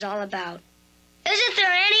all about. Isn't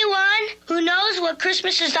there anyone who knows what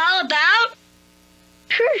Christmas is all about?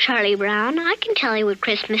 Sure, Charlie Brown. I can tell you what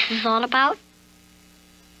Christmas is all about.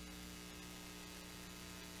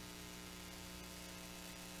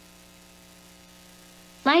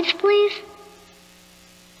 Lights, please.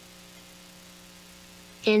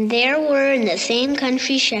 And there were in the same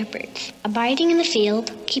country shepherds, abiding in the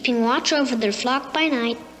field, keeping watch over their flock by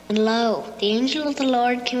night. And lo, the angel of the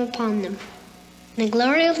Lord came upon them. And the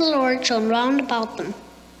glory of the Lord shone round about them.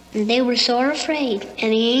 And they were sore afraid.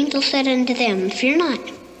 And the angel said unto them, Fear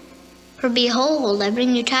not, for behold, I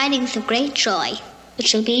bring you tidings of great joy, which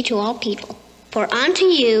shall be to all people. For unto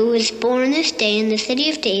you is born this day in the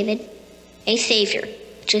city of David a Savior,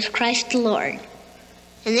 which is Christ the Lord.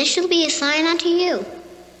 And this shall be a sign unto you.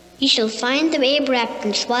 Ye shall find the babe wrapped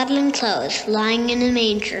in swaddling clothes, lying in a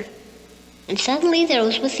manger. And suddenly there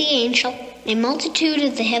was with the angel a multitude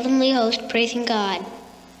of the heavenly host praising God,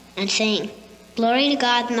 and saying, Glory to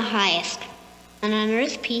God in the highest, and on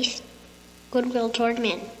earth peace, goodwill toward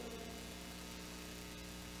men.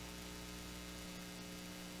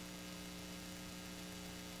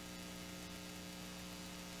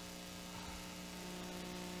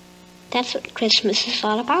 That's what Christmas is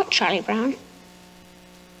all about, Charlie Brown.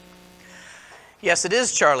 Yes, it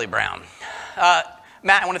is Charlie Brown.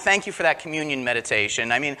 Matt, I want to thank you for that communion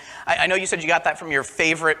meditation. I mean, I know you said you got that from your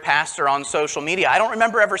favorite pastor on social media. I don't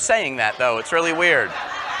remember ever saying that, though. It's really weird.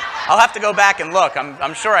 I'll have to go back and look.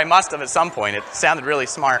 I'm sure I must have at some point. It sounded really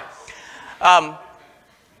smart. I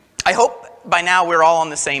hope by now we're all on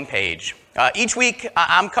the same page. Each week,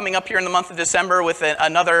 I'm coming up here in the month of December with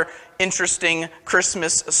another interesting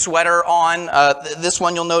Christmas sweater on. This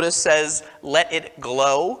one, you'll notice, says, Let It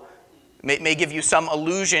Glow. May give you some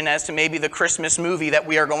illusion as to maybe the Christmas movie that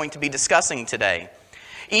we are going to be discussing today.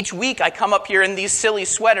 Each week, I come up here in these silly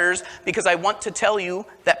sweaters because I want to tell you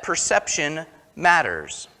that perception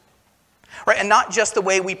matters. Right? And not just the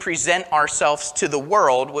way we present ourselves to the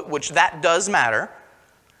world, which that does matter.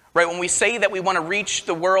 Right? When we say that we want to reach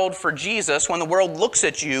the world for Jesus, when the world looks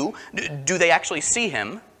at you, do they actually see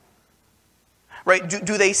him? Right?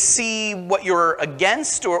 Do they see what you're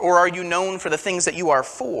against, or are you known for the things that you are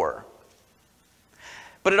for?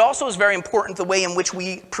 But it also is very important the way in which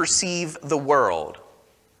we perceive the world.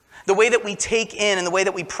 The way that we take in and the way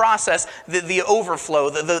that we process the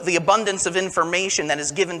overflow, the abundance of information that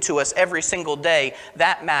is given to us every single day,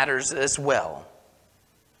 that matters as well.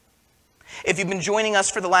 If you've been joining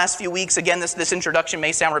us for the last few weeks, again, this introduction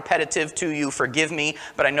may sound repetitive to you, forgive me,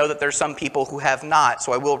 but I know that there's some people who have not,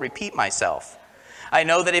 so I will repeat myself. I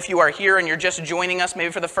know that if you are here and you're just joining us,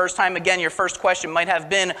 maybe for the first time, again, your first question might have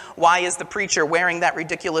been, why is the preacher wearing that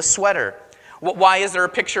ridiculous sweater? Why is there a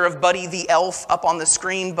picture of Buddy the Elf up on the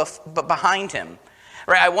screen behind him?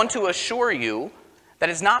 Right? I want to assure you that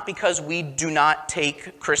it's not because we do not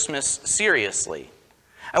take Christmas seriously.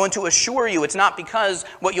 I want to assure you it's not because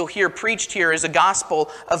what you'll hear preached here is a gospel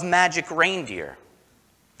of magic reindeer.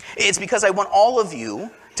 It's because I want all of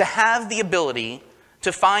you to have the ability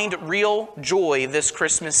to find real joy this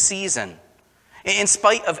Christmas season, in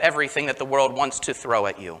spite of everything that the world wants to throw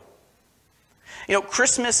at you. You know,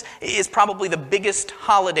 Christmas is probably the biggest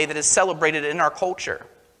holiday that is celebrated in our culture.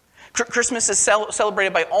 Christmas is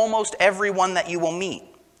celebrated by almost everyone that you will meet.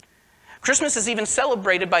 Christmas is even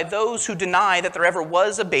celebrated by those who deny that there ever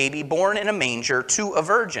was a baby born in a manger to a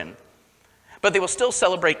virgin. But they will still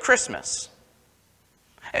celebrate Christmas.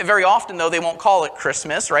 And very often, though, they won't call it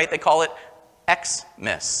Christmas, right? They call it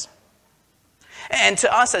Xmas. And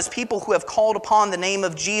to us as people who have called upon the name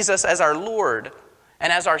of Jesus as our Lord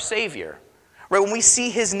and as our Savior, right, when we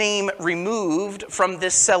see his name removed from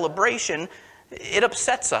this celebration, it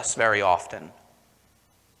upsets us very often.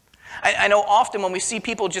 I know often when we see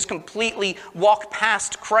people just completely walk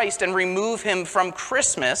past Christ and remove him from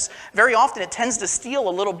Christmas, very often it tends to steal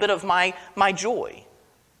a little bit of my joy.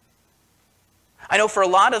 I know for a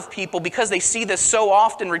lot of people, because they see this so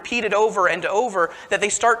often repeated over and over, that they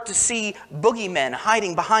start to see boogeymen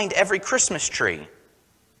hiding behind every Christmas tree.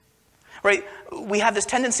 Right? We have this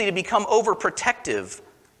tendency to become overprotective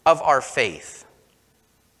of our faith.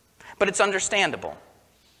 But it's understandable.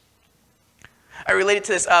 I relate it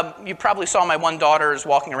to this. You probably saw my one daughter is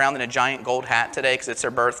walking around in a giant gold hat today because it's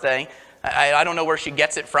her birthday. I don't know where she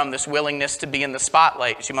gets it from, this willingness to be in the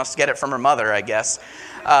spotlight. She must get it from her mother, I guess.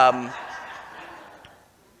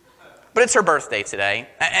 But it's her birthday today.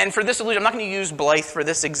 And for this illusion, I'm not going to use Blythe for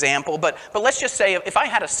this example, but let's just say if I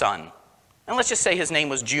had a son, and let's just say his name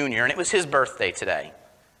was Junior, and it was his birthday today.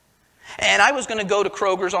 And I was going to go to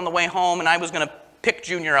Kroger's on the way home, and I was going to pick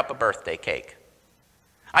Junior up a birthday cake.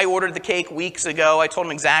 I ordered the cake weeks ago. I told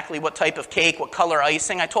them exactly what type of cake, what color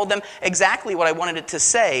icing. I told them exactly what I wanted it to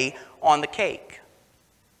say on the cake.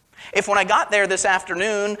 If when I got there this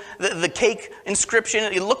afternoon, the cake inscription,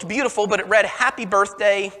 it looked beautiful, but it read, "Happy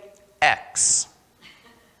Birthday, X,"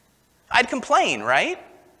 I'd complain, right?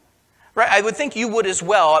 Right? I would think you would as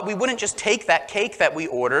well. We wouldn't just take that cake that we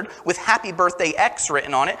ordered with "Happy Birthday, X"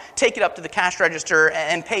 written on it, take it up to the cash register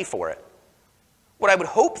and pay for it. What I would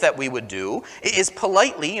hope that we would do is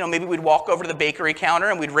politely, maybe we'd walk over to the bakery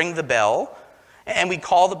counter and we'd ring the bell and we'd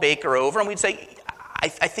call the baker over and we'd say, I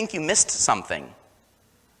think you missed something.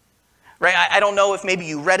 Right? I don't know if maybe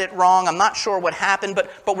you read it wrong. I'm not sure what happened,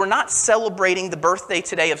 but we're not celebrating the birthday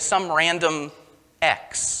today of some random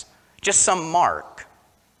X, just some mark.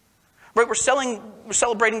 Right? We're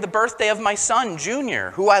celebrating the birthday of my son,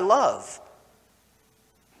 Junior, who I love.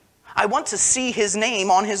 I want to see his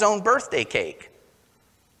name on his own birthday cake.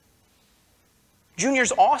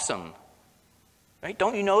 Junior's awesome, right?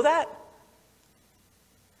 Don't you know that?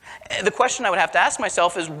 The question I would have to ask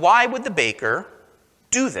myself is, why would the baker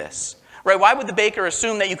do this? Right? Why would the baker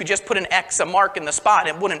assume that you could just put an X, a mark in the spot,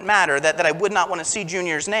 and it wouldn't matter, that I would not want to see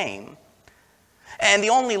Junior's name? And the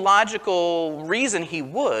only logical reason he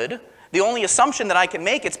would, the only assumption that I can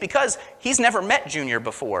make, it's because he's never met Junior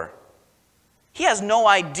before. He has no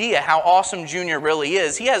idea how awesome Junior really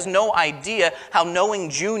is. He has no idea how knowing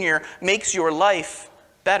Junior makes your life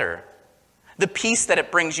better. The peace that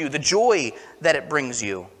it brings you, the joy that it brings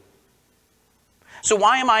you. So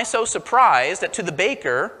why am I so surprised that to the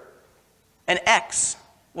baker, an X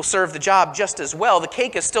will serve the job just as well? The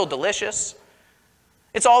cake is still delicious.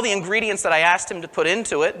 It's all the ingredients that I asked him to put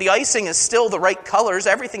into it. The icing is still the right colors.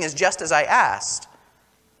 Everything is just as I asked.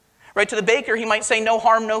 Right? To the baker, he might say, "No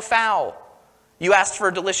harm, no foul. You asked for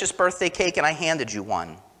a delicious birthday cake and I handed you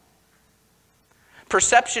one."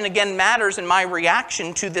 Perception, again, matters in my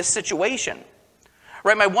reaction to this situation.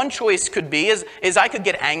 Right? My one choice could be is I could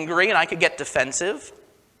get angry and I could get defensive.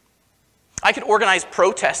 I could organize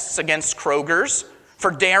protests against Kroger's for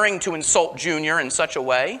daring to insult Junior in such a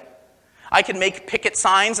way. I could make picket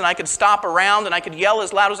signs and I could stop around and I could yell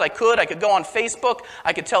as loud as I could. I could go on Facebook.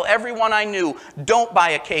 I could tell everyone I knew, "Don't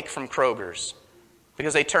buy a cake from Kroger's,"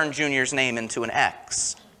 because they turned Junior's name into an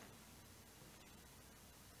X.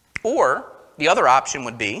 Or the other option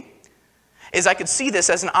would be, is I could see this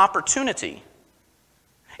as an opportunity.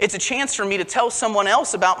 It's a chance for me to tell someone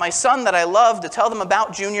else about my son that I love, to tell them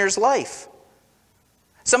about Junior's life.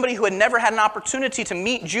 Somebody who had never had an opportunity to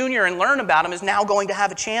meet Junior and learn about him is now going to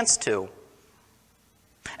have a chance to.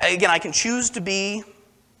 Again, I can choose to be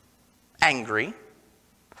angry,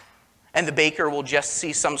 and the baker will just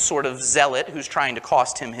see some sort of zealot who's trying to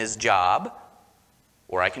cost him his job.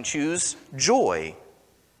 Or I can choose joy.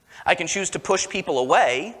 I can choose to push people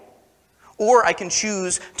away, or I can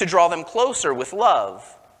choose to draw them closer with love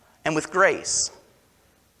and with grace.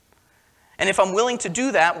 And if I'm willing to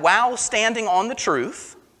do that while standing on the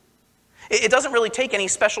truth, it doesn't really take any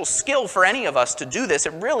special skill for any of us to do this.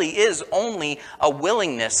 It really is only a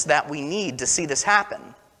willingness that we need to see this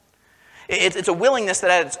happen. It's a willingness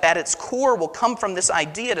that at its core will come from this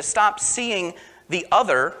idea to stop seeing the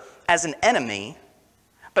other as an enemy,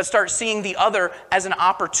 but start seeing the other as an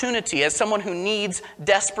opportunity, as someone who needs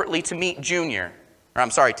desperately to meet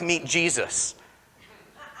to meet Jesus.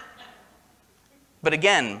 But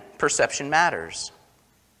again, perception matters.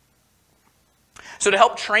 So to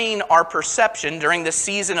help train our perception during this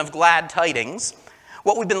season of glad tidings,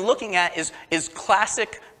 what we've been looking at is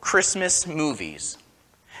classic Christmas movies.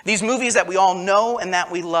 These movies that we all know and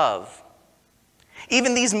that we love.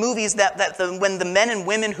 Even these movies when the men and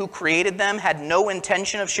women who created them had no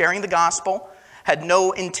intention of sharing the gospel, had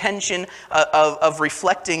no intention of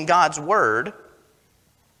reflecting God's word,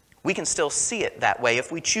 we can still see it that way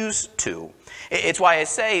if we choose to. It's why I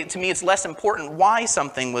say, to me, it's less important why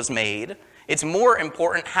something was made. It's more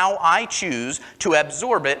important how I choose to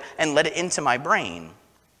absorb it and let it into my brain.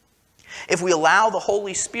 If we allow the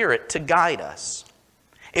Holy Spirit to guide us,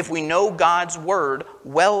 if we know God's word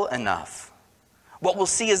well enough, what we'll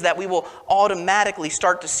see is that we will automatically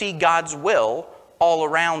start to see God's will all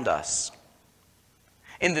around us.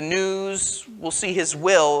 In the news, we'll see His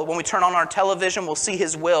will. When we turn on our television, we'll see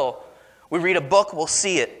His will. We read a book, we'll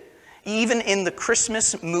see it. Even in the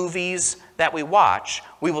Christmas movies that we watch,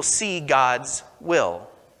 we will see God's will.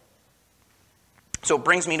 So it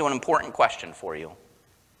brings me to an important question for you.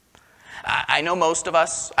 I know most of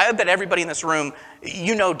us, I bet everybody in this room,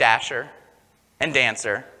 you know Dasher and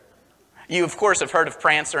Dancer. You, of course, have heard of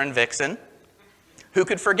Prancer and Vixen. Who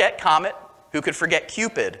could forget Comet? Who could forget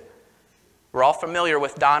Cupid? We're all familiar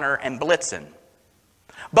with Donner and Blitzen.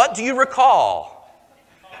 But do you recall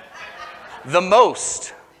the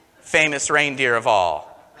most famous reindeer of all.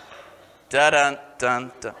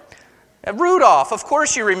 Dun-dun-dun-dun. Rudolph, of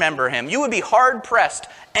course you remember him. You would be hard-pressed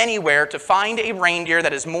anywhere to find a reindeer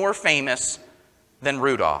that is more famous than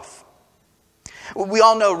Rudolph. We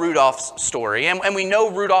all know Rudolph's story, and we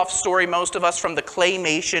know Rudolph's story, most of us, from the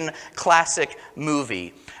claymation classic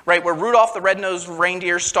movie, right, where Rudolph the Red-Nosed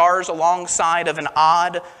Reindeer stars alongside of an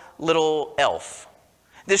odd little elf.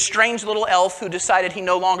 This strange little elf who decided he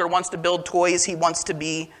no longer wants to build toys, he wants to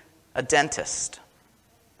be a dentist.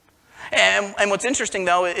 And what's interesting,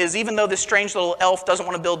 though, is even though this strange little elf doesn't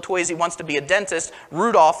want to build toys, he wants to be a dentist,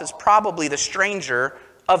 Rudolph is probably the stranger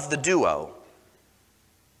of the duo.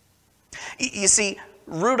 You see,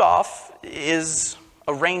 Rudolph is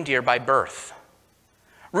a reindeer by birth.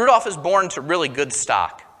 Rudolph is born to really good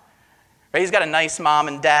stock. Right? He's got a nice mom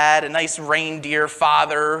and dad, a nice reindeer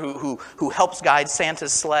father who helps guide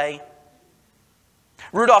Santa's sleigh.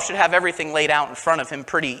 Rudolph should have everything laid out in front of him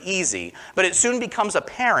pretty easy, but it soon becomes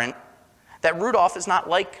apparent that Rudolph is not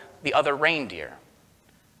like the other reindeer.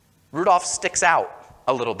 Rudolph sticks out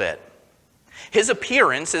a little bit. His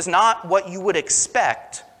appearance is not what you would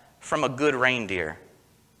expect from a good reindeer.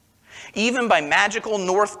 Even by magical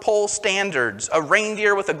North Pole standards, a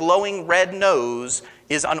reindeer with a glowing red nose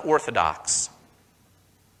is unorthodox.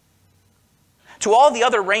 To all the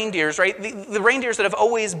other reindeers, right, the reindeers that have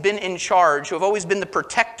always been in charge, who have always been the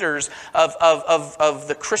protectors of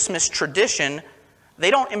the Christmas tradition,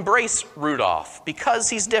 they don't embrace Rudolph because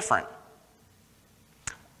he's different.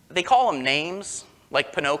 They call him names,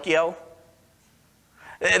 like Pinocchio.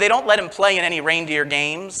 They don't let him play in any reindeer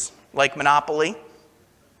games, like Monopoly.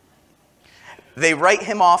 They write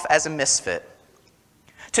him off as a misfit.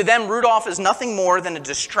 To them, Rudolph is nothing more than a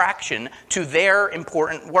distraction to their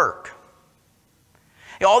important work.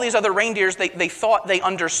 You know, all these other reindeers, they thought they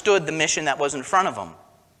understood the mission that was in front of them.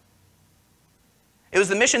 It was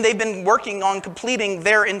the mission they've been working on completing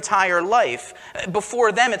their entire life.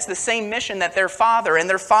 Before them, it's the same mission that their father and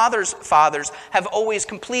their father's fathers have always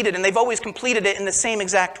completed, and they've always completed it in the same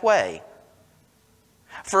exact way.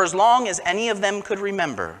 For as long as any of them could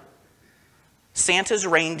remember, Santa's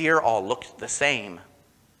reindeer all looked the same.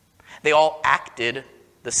 They all acted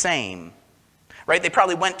the same. Right? They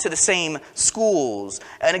probably went to the same schools.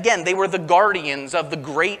 And again, they were the guardians of the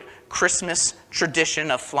great Christmas tradition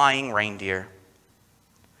of flying reindeer.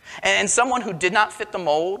 And someone who did not fit the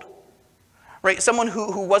mold, right? Someone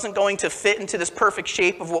who wasn't going to fit into this perfect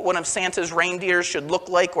shape of what one of Santa's reindeers should look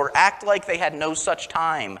like or act like, they had no such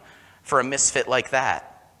time for a misfit like that.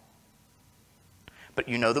 But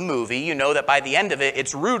you know the movie. You know that by the end of it,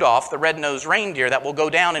 it's Rudolph, the red-nosed reindeer, that will go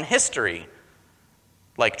down in history,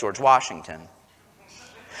 like George Washington.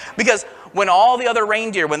 Because when all the other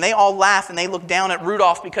reindeer, when they all laugh and they look down at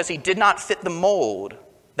Rudolph because he did not fit the mold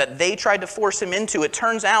that they tried to force him into, it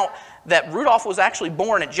turns out that Rudolph was actually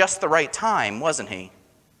born at just the right time, wasn't he?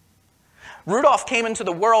 Rudolph came into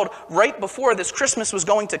the world right before this Christmas was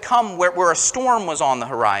going to come, where a storm was on the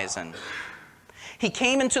horizon. He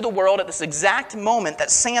came into the world at this exact moment that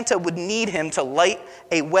Santa would need him to light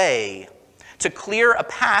a way, to clear a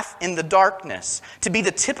path in the darkness, to be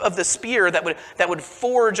the tip of the spear that would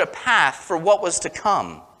forge a path for what was to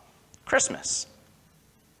come. Christmas.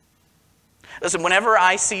 Listen, whenever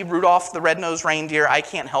I see Rudolph the Red-Nosed Reindeer, I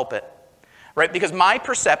can't help it. Right? Because my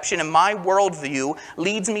perception and my worldview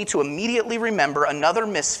leads me to immediately remember another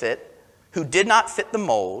misfit who did not fit the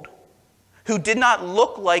mold, who did not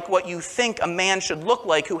look like what you think a man should look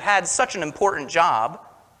like, who had such an important job.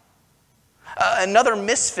 Another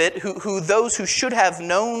misfit who those who should have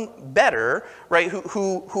known better, right,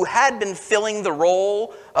 who had been filling the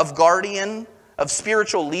role of guardian, of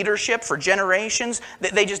spiritual leadership for generations,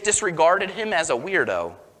 they just disregarded him as a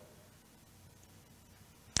weirdo.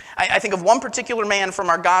 I think of one particular man from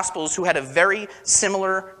our Gospels who had a very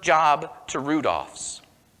similar job to Rudolph's.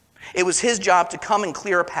 It was his job to come and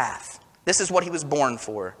clear a path. This is what he was born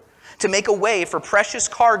for. To make a way for precious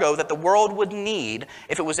cargo that the world would need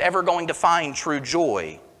if it was ever going to find true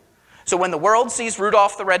joy. So when the world sees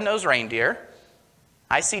Rudolph the Red-Nosed Reindeer,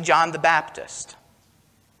 I see John the Baptist.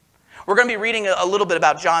 We're going to be reading a little bit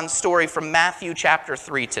about John's story from Matthew chapter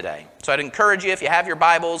 3 today. So I'd encourage you, if you have your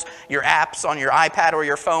Bibles, your apps on your iPad or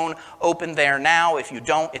your phone, open there now. If you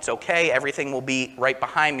don't, it's okay. Everything will be right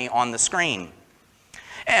behind me on the screen.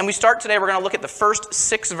 And we start today, we're going to look at the first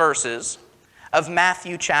 6 verses of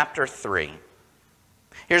Matthew chapter 3.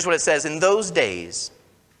 Here's what it says. In those days,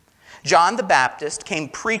 John the Baptist came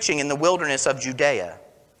preaching in the wilderness of Judea.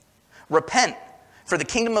 Repent, for the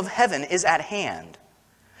kingdom of heaven is at hand.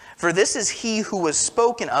 For this is he who was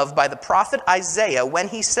spoken of by the prophet Isaiah when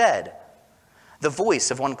he said, the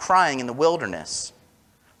voice of one crying in the wilderness,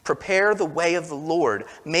 'Prepare the way of the Lord,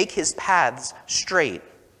 make his paths straight.'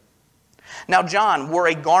 Now John wore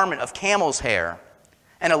a garment of camel's hair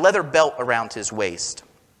and a leather belt around his waist,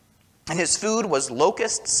 and his food was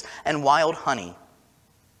locusts and wild honey.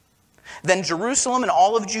 Then Jerusalem and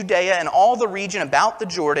all of Judea and all the region about the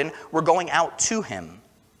Jordan were going out to him,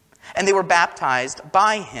 and they were baptized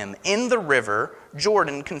by him in the river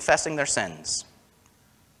Jordan, confessing their sins."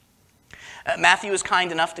 Matthew is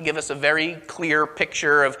kind enough to give us a very clear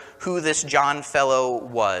picture of who this John fellow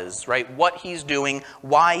was, right? What he's doing,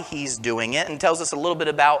 why he's doing it, and tells us a little bit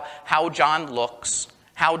about how John looks,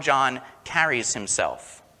 how John carries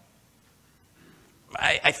himself.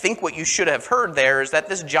 I think what you should have heard there is that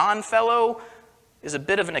this John fellow is a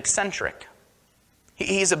bit of an eccentric.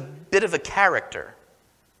 He's a bit of a character.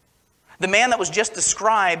 The man that was just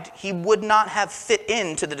described, he would not have fit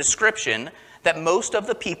into the description that most of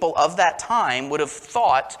the people of that time would have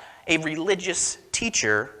thought a religious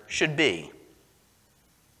teacher should be.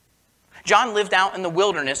 John lived out in the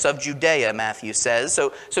wilderness of Judea, Matthew says.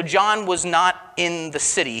 So John was not in the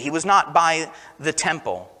city. He was not by the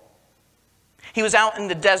temple. He was out in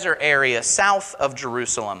the desert area south of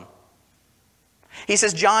Jerusalem. He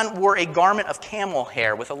says John wore a garment of camel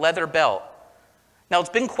hair with a leather belt. Now, it's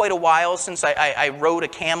been quite a while since I rode a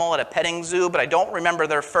camel at a petting zoo, but I don't remember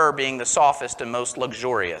their fur being the softest and most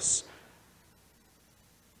luxurious.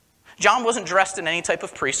 John wasn't dressed in any type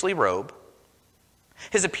of priestly robe.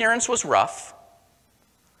 His appearance was rough.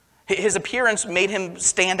 His appearance made him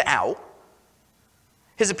stand out.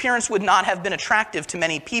 His appearance would not have been attractive to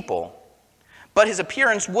many people, but his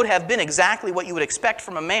appearance would have been exactly what you would expect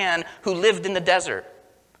from a man who lived in the desert,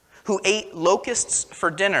 who ate locusts for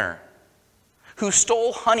dinner, who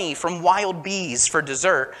stole honey from wild bees for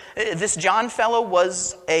dessert. This John fellow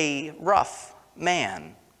was a rough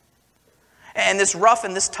man. And this rough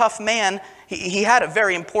and this tough man, he had a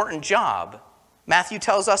very important job. Matthew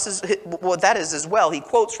tells us what that is as well. He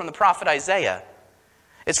quotes from the prophet Isaiah.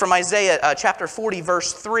 It's from Isaiah chapter 40,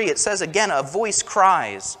 verse 3. It says again, "A voice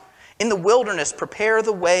cries, 'In the wilderness, prepare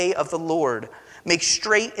the way of the Lord. Make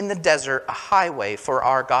straight in the desert a highway for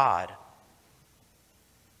our God.'"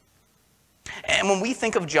 And when we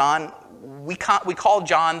think of John, we call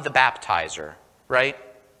John the baptizer, right?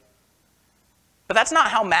 But that's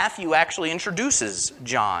not how Matthew actually introduces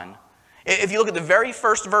John. If you look at the very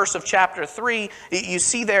first verse of chapter 3, you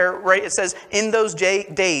see there, right, it says, "In those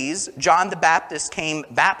days, John the Baptist came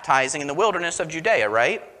baptizing in the wilderness of Judea,"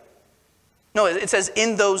 right? No, it says,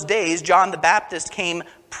 "In those days, John the Baptist came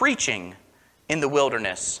preaching in the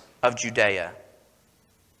wilderness of Judea."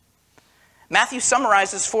 Matthew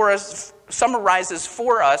summarizes for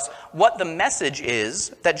us what the message is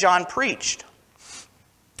that John preached.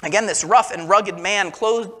 Again, this rough and rugged man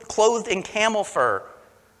clothed in camel fur,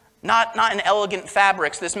 not in elegant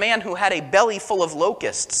fabrics, this man who had a belly full of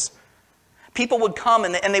locusts. People would come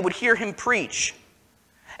and they would hear him preach.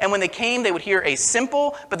 And when they came, they would hear a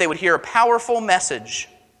simple, but they would hear a powerful message.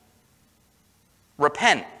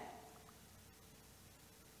 Repent.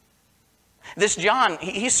 This John,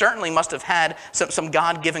 he certainly must have had some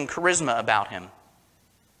God-given charisma about him.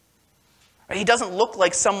 He doesn't look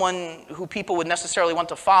like someone who people would necessarily want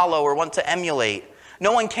to follow or want to emulate.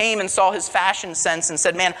 No one came and saw his fashion sense and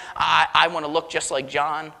said, "Man, I want to look just like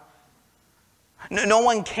John." No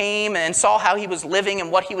one came and saw how he was living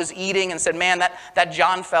and what he was eating and said, "Man, that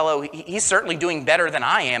John fellow, he's certainly doing better than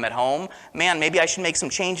I am at home. Man, maybe I should make some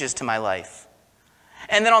changes to my life."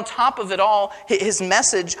 And then on top of it all, his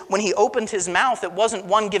message, when he opened his mouth, it wasn't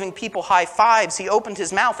one giving people high fives. He opened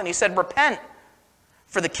his mouth and he said, "Repent,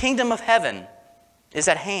 for the kingdom of heaven is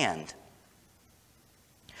at hand."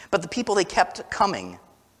 But the people, they kept coming.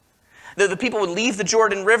 The people would leave the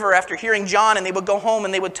Jordan River after hearing John, and they would go home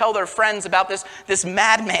and they would tell their friends about this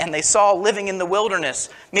madman they saw living in the wilderness,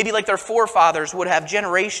 maybe like their forefathers would have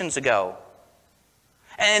generations ago.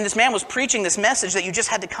 And this man was preaching this message that you just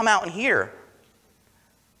had to come out and hear.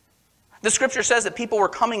 The scripture says that people were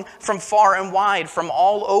coming from far and wide, from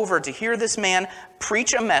all over, to hear this man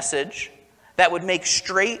preach a message that would make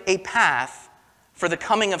straight a path for the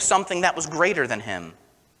coming of something that was greater than him.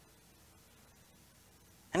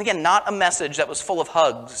 And again, not a message that was full of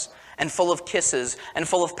hugs and full of kisses and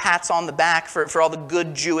full of pats on the back for all the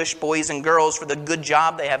good Jewish boys and girls for the good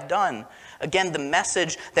job they have done. Again, the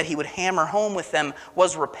message that he would hammer home with them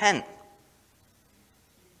was repent.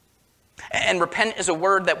 And repent is a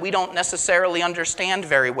word that we don't necessarily understand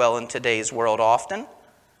very well in today's world often.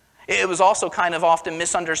 It was also kind of often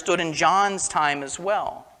misunderstood in John's time as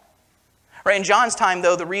well. Right, in John's time,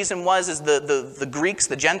 though, the reason was the Greeks,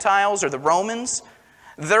 the Gentiles, or the Romans,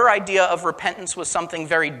 their idea of repentance was something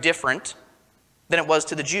very different than it was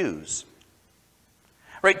to the Jews.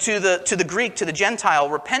 Right, to the Greek, to the Gentile,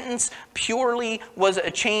 repentance purely was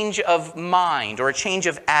a change of mind or a change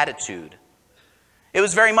of attitude. It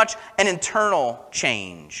was very much an internal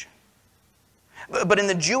change. But in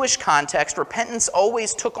the Jewish context, repentance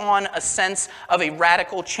always took on a sense of a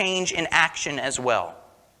radical change in action as well.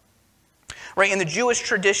 Right, in the Jewish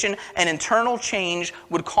tradition, an internal change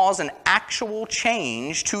would cause an actual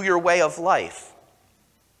change to your way of life.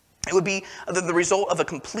 It would be the result of a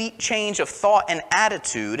complete change of thought and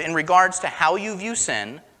attitude in regards to how you view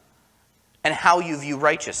sin and how you view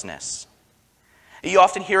righteousness. You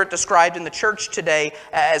often hear it described in the church today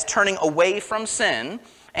as turning away from sin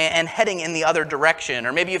and heading in the other direction.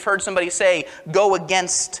 Or maybe you've heard somebody say, go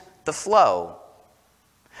against the flow.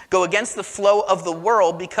 Go against the flow of the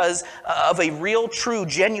world because of a real, true,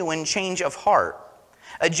 genuine change of heart.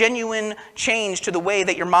 A genuine change to the way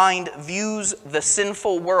that your mind views the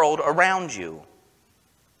sinful world around you.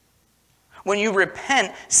 When you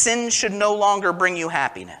repent, sin should no longer bring you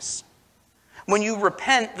happiness. When you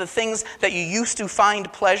repent, the things that you used to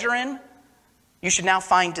find pleasure in, you should now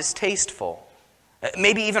find distasteful,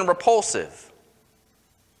 maybe even repulsive.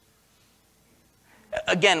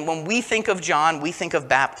 Again, when we think of John, we think of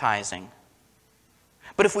baptizing.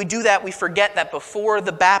 But if we do that, we forget that before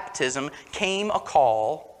the baptism came a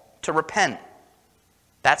call to repent.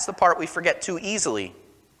 That's the part we forget too easily.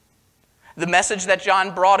 The message that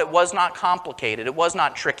John brought, it was not complicated. It was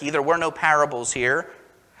not tricky. There were no parables here.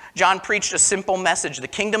 John preached a simple message. The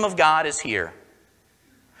kingdom of God is here.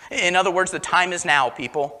 In other words, the time is now,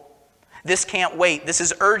 people. This can't wait. This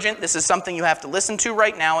is urgent. This is something you have to listen to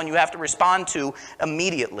right now and you have to respond to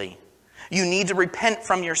immediately. You need to repent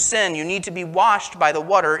from your sin. You need to be washed by the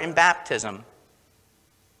water in baptism.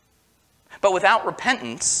 But without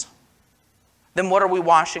repentance, then what are we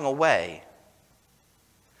washing away?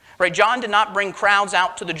 Right? John did not bring crowds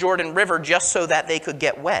out to the Jordan River just so that they could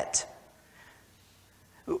get wet.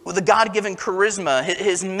 The God-given charisma,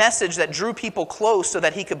 his message that drew people close so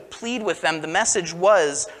that he could plead with them, the message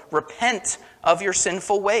was, repent of your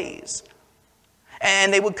sinful ways.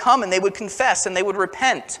 And they would come and they would confess and they would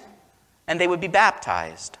repent. And they would be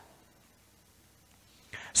baptized.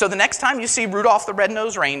 So the next time you see Rudolph the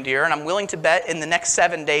Red-Nosed Reindeer, and I'm willing to bet in the next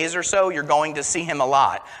 7 days or so, you're going to see him a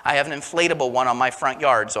lot. I have an inflatable one on my front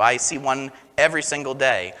yard, so I see one every single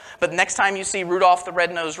day. But the next time you see Rudolph the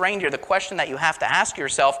Red-Nosed Reindeer, the question that you have to ask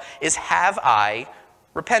yourself is, have I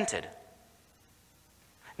repented?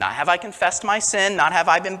 Not have I confessed my sin, not have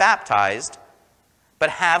I been baptized, but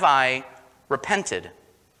have I repented?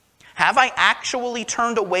 Have I actually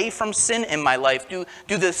turned away from sin in my life? Do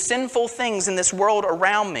the sinful things in this world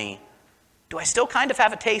around me, do I still kind of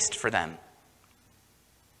have a taste for them?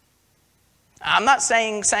 I'm not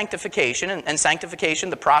saying sanctification, and sanctification,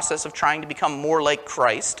 the process of trying to become more like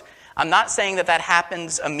Christ, I'm not saying that that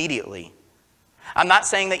happens immediately. I'm not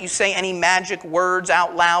saying that you say any magic words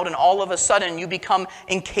out loud and all of a sudden you become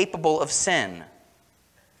incapable of sin.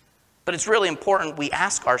 But it's really important we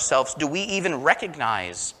ask ourselves, do we even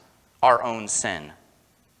recognize our own sin?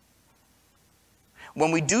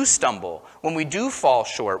 When we do stumble, when we do fall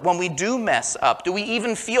short, when we do mess up, do we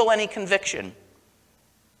even feel any conviction?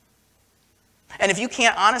 And if you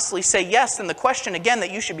can't honestly say yes, then the question again that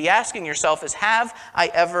you should be asking yourself is, have I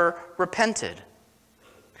ever repented?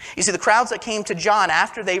 You see, the crowds that came to John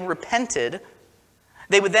after they repented,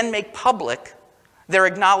 they would then make public their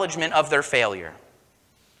acknowledgement of their failure.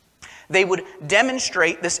 They would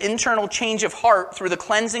demonstrate this internal change of heart through the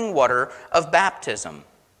cleansing water of baptism.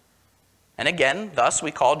 And again, thus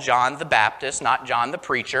we call John the Baptist, not John the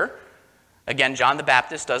preacher. Again, John the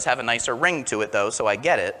Baptist does have a nicer ring to it, though, so I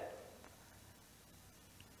get it.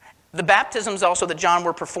 The baptisms also that John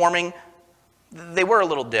were performing, they were a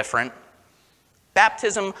little different.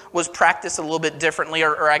 Baptism was practiced a little bit differently,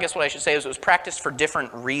 or I guess what I should say is it was practiced for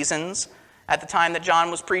different reasons at the time that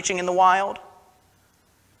John was preaching in the wild.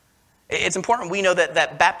 It's important we know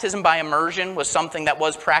that baptism by immersion was something that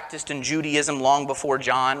was practiced in Judaism long before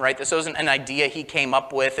John, right? This wasn't an idea he came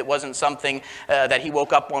up with. It wasn't something that he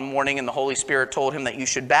woke up one morning and the Holy Spirit told him that you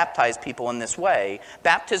should baptize people in this way.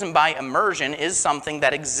 Baptism by immersion is something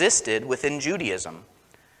that existed within Judaism.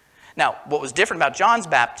 Now, what was different about John's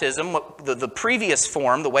baptism, the previous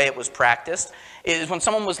form, the way it was practiced, is when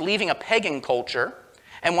someone was leaving a pagan culture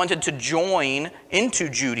and wanted to join into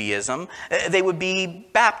Judaism, they would be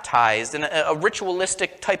baptized in a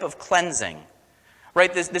ritualistic type of cleansing.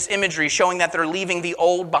 Right? This imagery showing that they're leaving the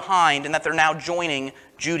old behind and that they're now joining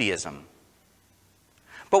Judaism.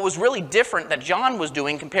 But what was really different that John was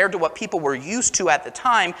doing compared to what people were used to at the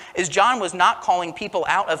time is John was not calling people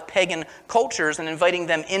out of pagan cultures and inviting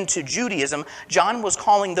them into Judaism. John was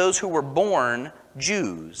calling those who were born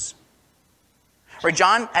Jews. Right,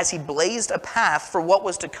 John, as he blazed a path for what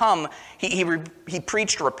was to come, he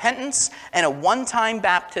preached repentance and a one-time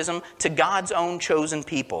baptism to God's own chosen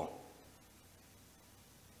people.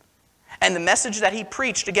 And the message that he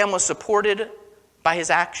preached, again, was supported by his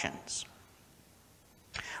actions.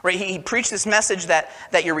 Right, he preached this message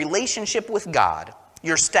that your relationship with God,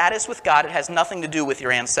 your status with God, it has nothing to do with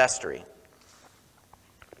your ancestry.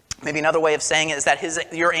 Maybe another way of saying it is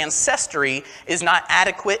that your ancestry is not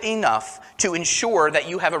adequate enough to ensure that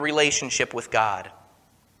you have a relationship with God.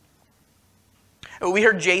 We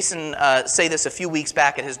heard Jason say this a few weeks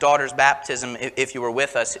back at his daughter's baptism, if you were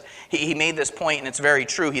with us. He made this point, and it's very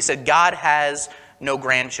true. He said, God has no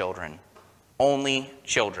grandchildren, only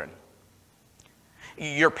children.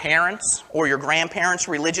 Your parents' or your grandparents'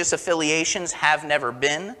 religious affiliations have never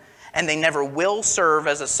been, and they never will serve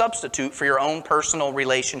as a substitute for your own personal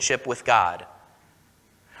relationship with God.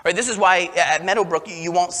 Right, this is why at Meadowbrook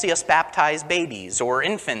you won't see us baptize babies or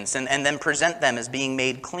infants and then present them as being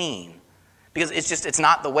made clean. Because it's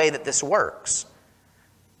not the way that this works.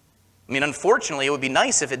 I mean, unfortunately, it would be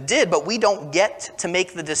nice if it did, but we don't get to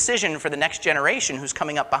make the decision for the next generation who's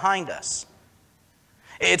coming up behind us.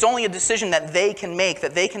 It's only a decision that they can make,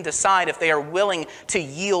 that they can decide if they are willing to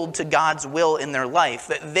yield to God's will in their life.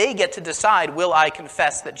 That they get to decide, will I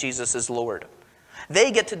confess that Jesus is Lord?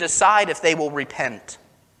 They get to decide if they will repent.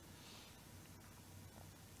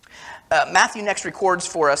 Matthew next records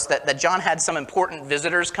for us that John had some important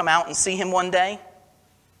visitors come out and see him one day.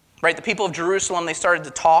 Right, the people of Jerusalem, they started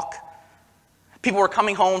to talk. People were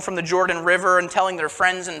coming home from the Jordan River and telling their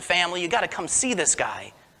friends and family, you got to come see this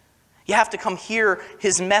guy. You have to come hear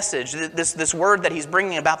his message, this word that he's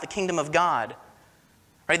bringing about the kingdom of God.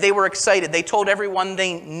 Right? They were excited. They told everyone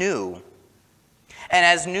they knew. And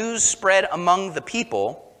as news spread among the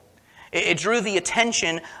people, it drew the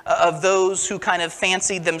attention of those who kind of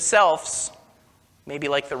fancied themselves, maybe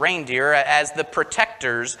like the reindeer, as the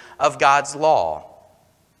protectors of God's law.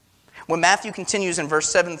 When Matthew continues in verse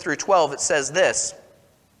 7 through 12, it says this.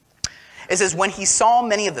 It says, when he saw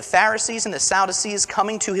many of the Pharisees and the Sadducees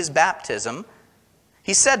coming to his baptism,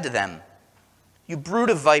 he said to them, you brood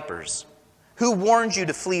of vipers, who warned you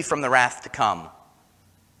to flee from the wrath to come?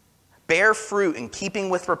 Bear fruit in keeping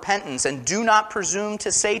with repentance, and do not presume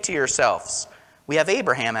to say to yourselves, we have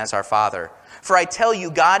Abraham as our father. For I tell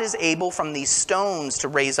you, God is able from these stones to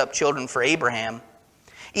raise up children for Abraham.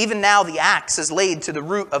 Even now the axe is laid to the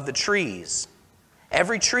root of the trees.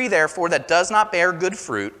 Every tree, therefore, that does not bear good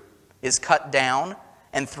fruit is cut down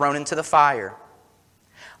and thrown into the fire.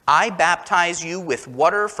 I baptize you with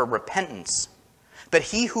water for repentance, but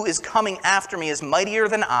he who is coming after me is mightier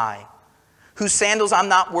than I, whose sandals I'm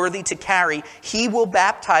not worthy to carry. He will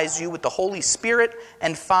baptize you with the Holy Spirit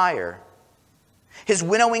and fire. His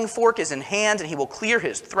winnowing fork is in hand, and he will clear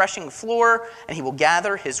his threshing floor, and he will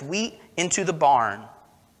gather his wheat into the barn.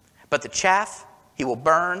 But the chaff he will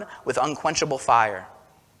burn with unquenchable fire.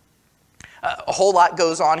 A whole lot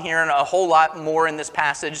goes on here, and a whole lot more in this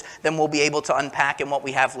passage than we'll be able to unpack in what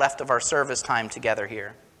we have left of our service time together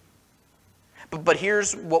here. But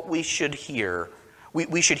here's what we should hear.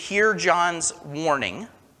 We should hear John's warning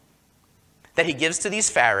that he gives to these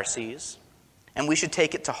Pharisees, and we should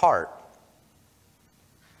take it to heart.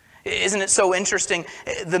 Isn't it so interesting?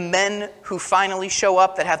 The men who finally show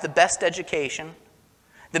up that have the best education,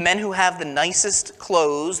 the men who have the nicest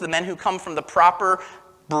clothes, the men who come from the proper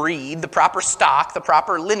breed, the proper stock, the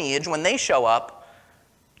proper lineage, when they show up,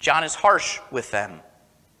 John is harsh with them.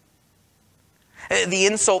 The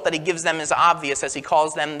insult that he gives them is obvious as he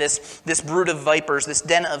calls them this brood of vipers, this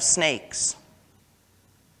den of snakes.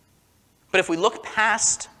 But if we look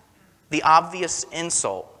past the obvious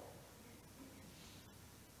insult,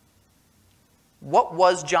 what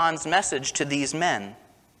was John's message to these men?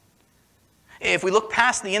 If we look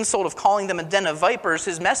past the insult of calling them a den of vipers,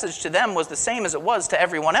 his message to them was the same as it was to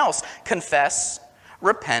everyone else. Confess,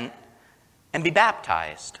 repent, and be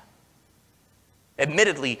baptized.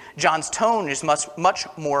 Admittedly, John's tone is much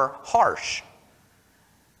more harsh.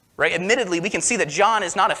 Right? Admittedly, we can see that John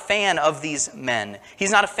is not a fan of these men.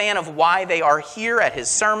 He's not a fan of why they are here at his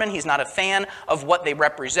sermon. He's not a fan of what they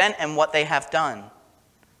represent and what they have done.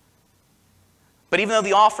 But even though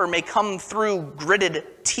the offer may come through gritted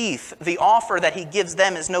teeth, the offer that he gives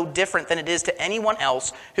them is no different than it is to anyone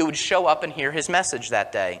else who would show up and hear his message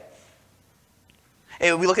that day.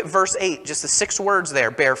 And we look at verse 8, just the 6 words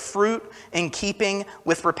there. Bear fruit in keeping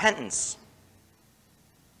with repentance.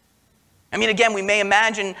 I mean, again, we may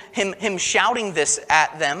imagine him shouting this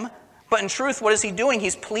at them, but in truth, what is he doing?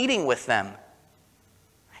 He's pleading with them.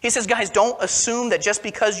 He says, guys, don't assume that just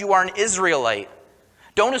because you are an Israelite,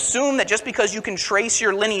 don't assume that just because you can trace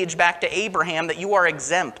your lineage back to Abraham that you are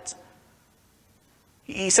exempt.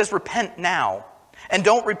 He says, repent now. And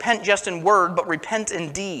don't repent just in word, but repent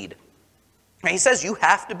in deed. And he says you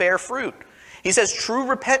have to bear fruit. He says true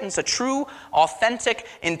repentance, a true, authentic,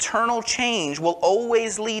 internal change will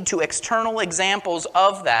always lead to external examples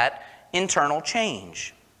of that internal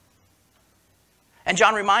change. And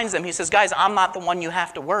John reminds them, he says, guys, I'm not the one you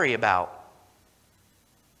have to worry about.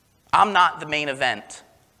 I'm not the main event.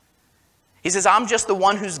 He says, I'm just the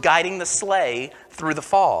one who's guiding the sleigh through the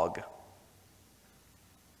fog.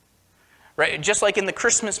 Right? Just like in the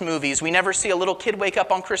Christmas movies, we never see a little kid wake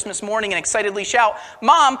up on Christmas morning and excitedly shout,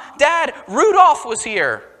 Mom, Dad, Rudolph was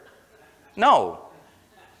here. No.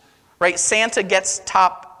 Right? Santa gets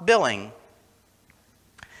top billing.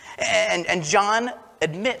 And John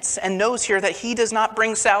admits and knows here that he does not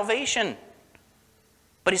bring salvation.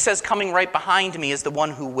 But he says, coming right behind me is the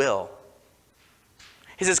one who will.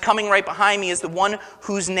 He says, coming right behind me is the one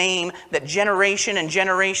whose name that generation and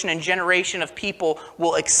generation and generation of people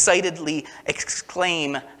will excitedly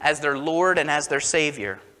exclaim as their Lord and as their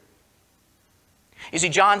Savior. You see,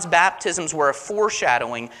 John's baptisms were a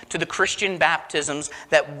foreshadowing to the Christian baptisms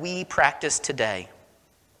that we practice today.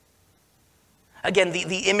 Again,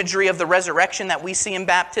 the imagery of the resurrection that we see in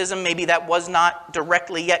baptism, maybe that was not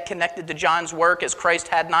directly yet connected to John's work, as Christ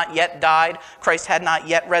had not yet died, Christ had not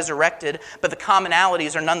yet resurrected, but the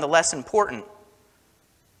commonalities are nonetheless important.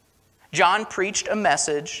 John preached a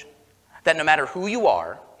message that no matter who you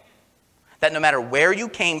are, that no matter where you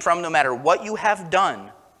came from, no matter what you have done,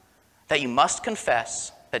 that you must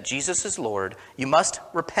confess that Jesus is Lord, you must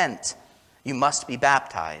repent, you must be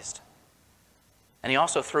baptized. And he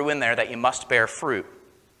also threw in there that you must bear fruit.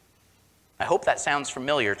 I hope that sounds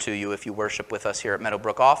familiar to you if you worship with us here at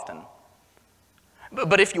Meadowbrook often.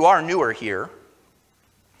 But if you are newer here,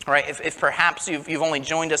 right, if perhaps you've only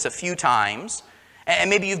joined us a few times, and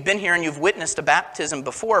maybe you've been here and you've witnessed a baptism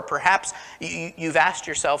before, perhaps you've asked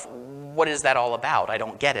yourself, what is that all about? I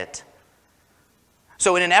don't get it.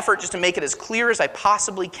 So in an effort just to make it as clear as I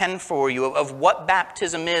possibly can for you of what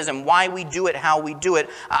baptism is and why we do it, how we do it,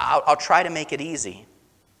 I'll try to make it easy.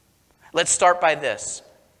 Let's start by this.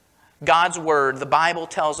 God's Word, the Bible,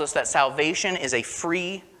 tells us that salvation is a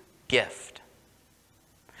free gift.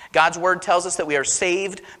 God's Word tells us that we are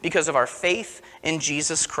saved because of our faith in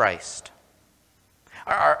Jesus Christ.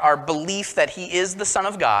 Our belief that He is the Son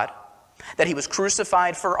of God, that He was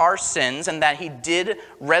crucified for our sins, and that He did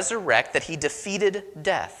resurrect, that He defeated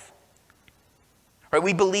death. Right?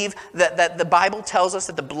 We believe that the Bible tells us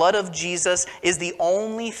that the blood of Jesus is the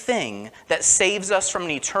only thing that saves us from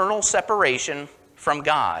an eternal separation from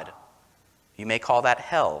God. You may call that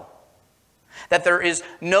hell. That there is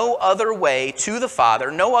no other way to the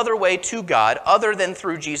Father, no other way to God other than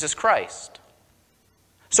through Jesus Christ.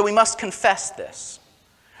 So we must confess this.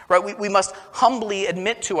 Right? We must humbly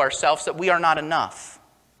admit to ourselves that we are not enough.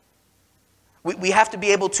 We have to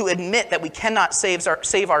be able to admit that we cannot save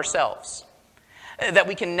ourselves. That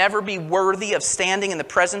we can never be worthy of standing in the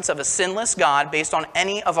presence of a sinless God based on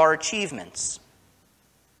any of our achievements.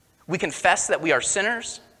 We confess that we are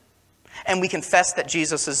sinners, and we confess that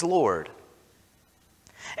Jesus is Lord.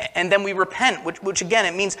 And then we repent, which again,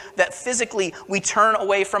 it means that physically we turn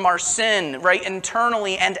away from our sin, right?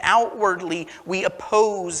 Internally and outwardly, we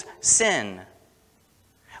oppose sin.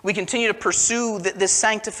 We continue to pursue this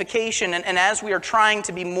sanctification, and as we are trying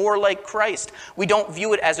to be more like Christ, we don't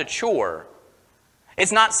view it as a chore.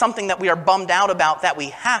 It's not something that we are bummed out about that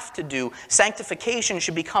we have to do. Sanctification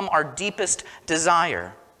should become our deepest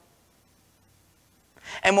desire.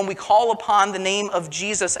 And when we call upon the name of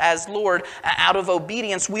Jesus as Lord, out of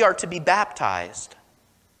obedience, we are to be baptized.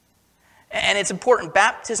 And it's important,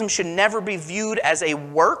 baptism should never be viewed as a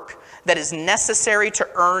work that is necessary to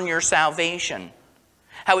earn your salvation.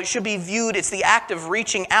 How it should be viewed, it's the act of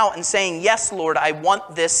reaching out and saying, yes, Lord, I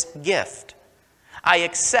want this gift. I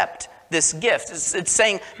accept this gift. It's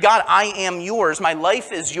saying, God, I am yours, my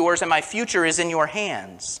life is yours, and my future is in your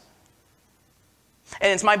hands.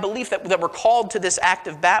 And it's my belief that we're called to this act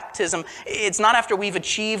of baptism. It's not after we've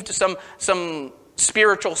achieved some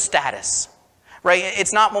spiritual status, right?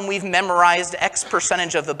 It's not when we've memorized X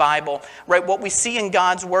percentage of the Bible, right? What we see in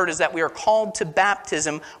God's Word is that we are called to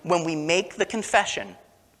baptism when we make the confession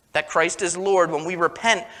that Christ is Lord, when we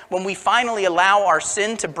repent, when we finally allow our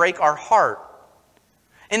sin to break our heart.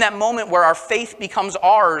 In that moment where our faith becomes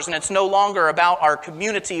ours and it's no longer about our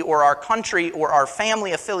community or our country or our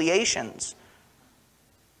family affiliations.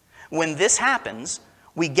 When this happens,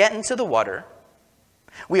 we get into the water,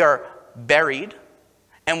 we are buried,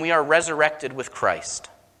 and we are resurrected with Christ.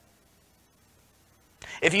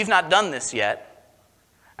 If you've not done this yet,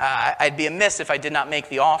 I'd be amiss if I did not make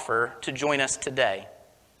the offer to join us today.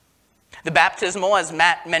 The baptismal, as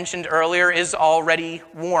Matt mentioned earlier, is already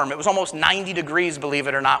warm. It was almost 90 degrees, believe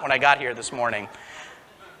it or not, when I got here this morning.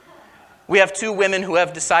 We have 2 women who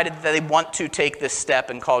have decided that they want to take this step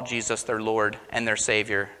and call Jesus their Lord and their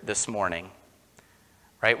Savior this morning.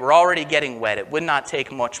 Right? We're already getting wet. It would not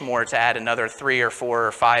take much more to add another 3 or 4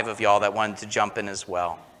 or 5 of y'all that wanted to jump in as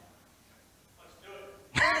well.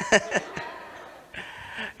 Let's do it.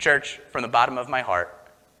 Church, from the bottom of my heart,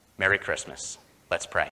 Merry Christmas. Let's pray.